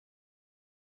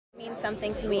Means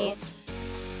something to me.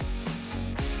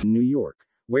 New York,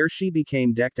 where she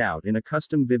became decked out in a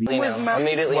custom Vivian.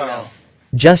 Immediately no.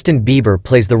 Justin Bieber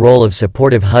plays the role of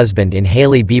supportive husband in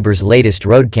Hailey Bieber's latest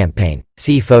Rhode campaign.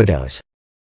 See photos.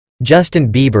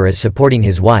 Justin Bieber is supporting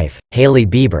his wife, Hailey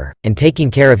Bieber, and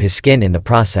taking care of his skin in the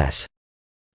process.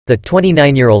 The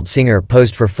 29-year-old singer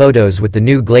posed for photos with the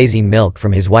new glazing milk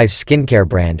from his wife's skincare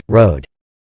brand, Rhode.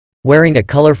 Wearing a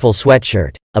colorful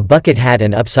sweatshirt, a bucket hat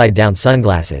and upside-down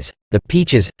sunglasses, the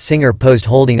Peaches singer posed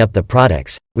holding up the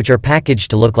products, which are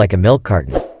packaged to look like a milk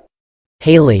carton.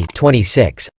 Hailey,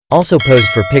 26, also posed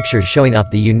for pictures showing off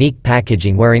the unique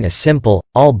packaging wearing a simple,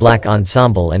 all-black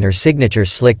ensemble and her signature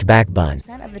slicked back bun.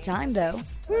 Of the time, though.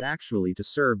 Actually to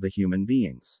serve the human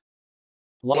beings.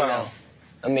 No.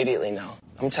 Immediately no.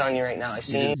 I'm telling you right now, I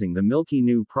see Using the milky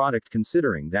new product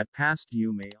considering that past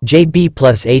you may JB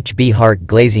plus HB Heart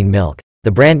Glazing Milk,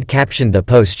 the brand captioned the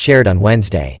post shared on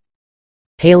Wednesday.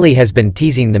 Hailey has been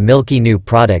teasing the milky new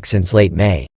product since late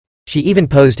May. She even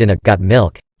posed in a "Got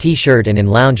Milk" t-shirt and in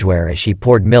loungewear as she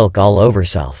poured milk all over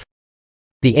herself.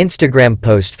 The Instagram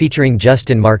post featuring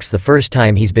Justin marks the first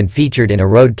time he's been featured in a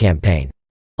Rhode campaign.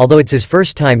 Although it's his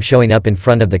first time showing up in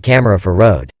front of the camera for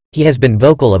Rhode, he has been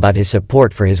vocal about his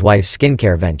support for his wife's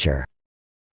skincare venture.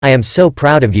 "I am so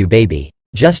proud of you, baby,"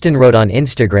 Justin wrote on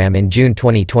Instagram in June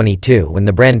 2022 when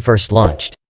the brand first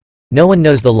launched. "No one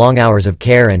knows the long hours of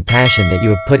care and passion that you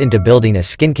have put into building a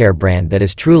skincare brand that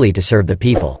is truly to serve the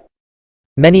people."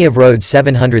 Many of Rhode's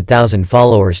 700,000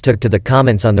 followers took to the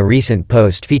comments on the recent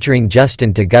post featuring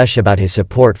Justin to gush about his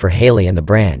support for Hailey and the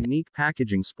brand. Unique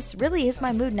packaging This really is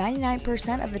my mood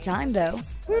 99% of the time, though.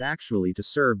 actually to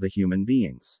serve the human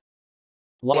beings.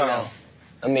 no.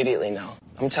 Immediately no.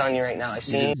 I'm telling you right now, I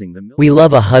see Using the "We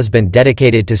love a husband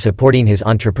dedicated to supporting his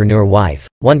entrepreneur wife,"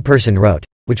 one person wrote,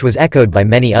 which was echoed by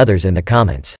many others in the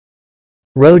comments.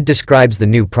 Rhode describes the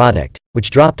new product, which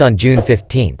dropped on June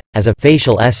 15, as a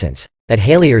facial essence that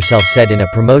Hailey herself said in a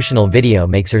promotional video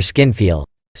makes her skin feel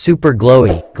super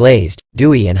glowy, glazed,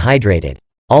 dewy and hydrated.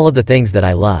 "All of the things that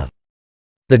I love."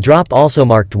 The drop also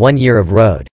marked 1 year of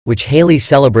Rhode, which Hailey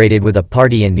celebrated with a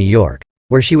party in New York,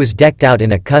 where she was decked out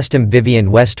in a custom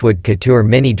Vivienne Westwood couture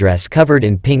mini dress covered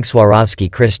in pink Swarovski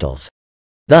crystals.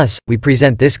 Thus, we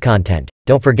present this content.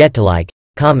 Don't forget to like,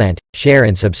 comment, share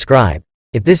and subscribe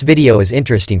if this video is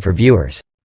interesting for viewers.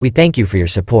 We thank you for your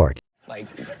support.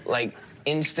 like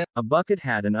instant. A bucket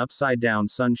hat and upside-down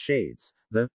sun shades.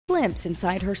 The Glimpse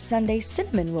inside her Sunday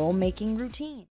cinnamon roll making routine.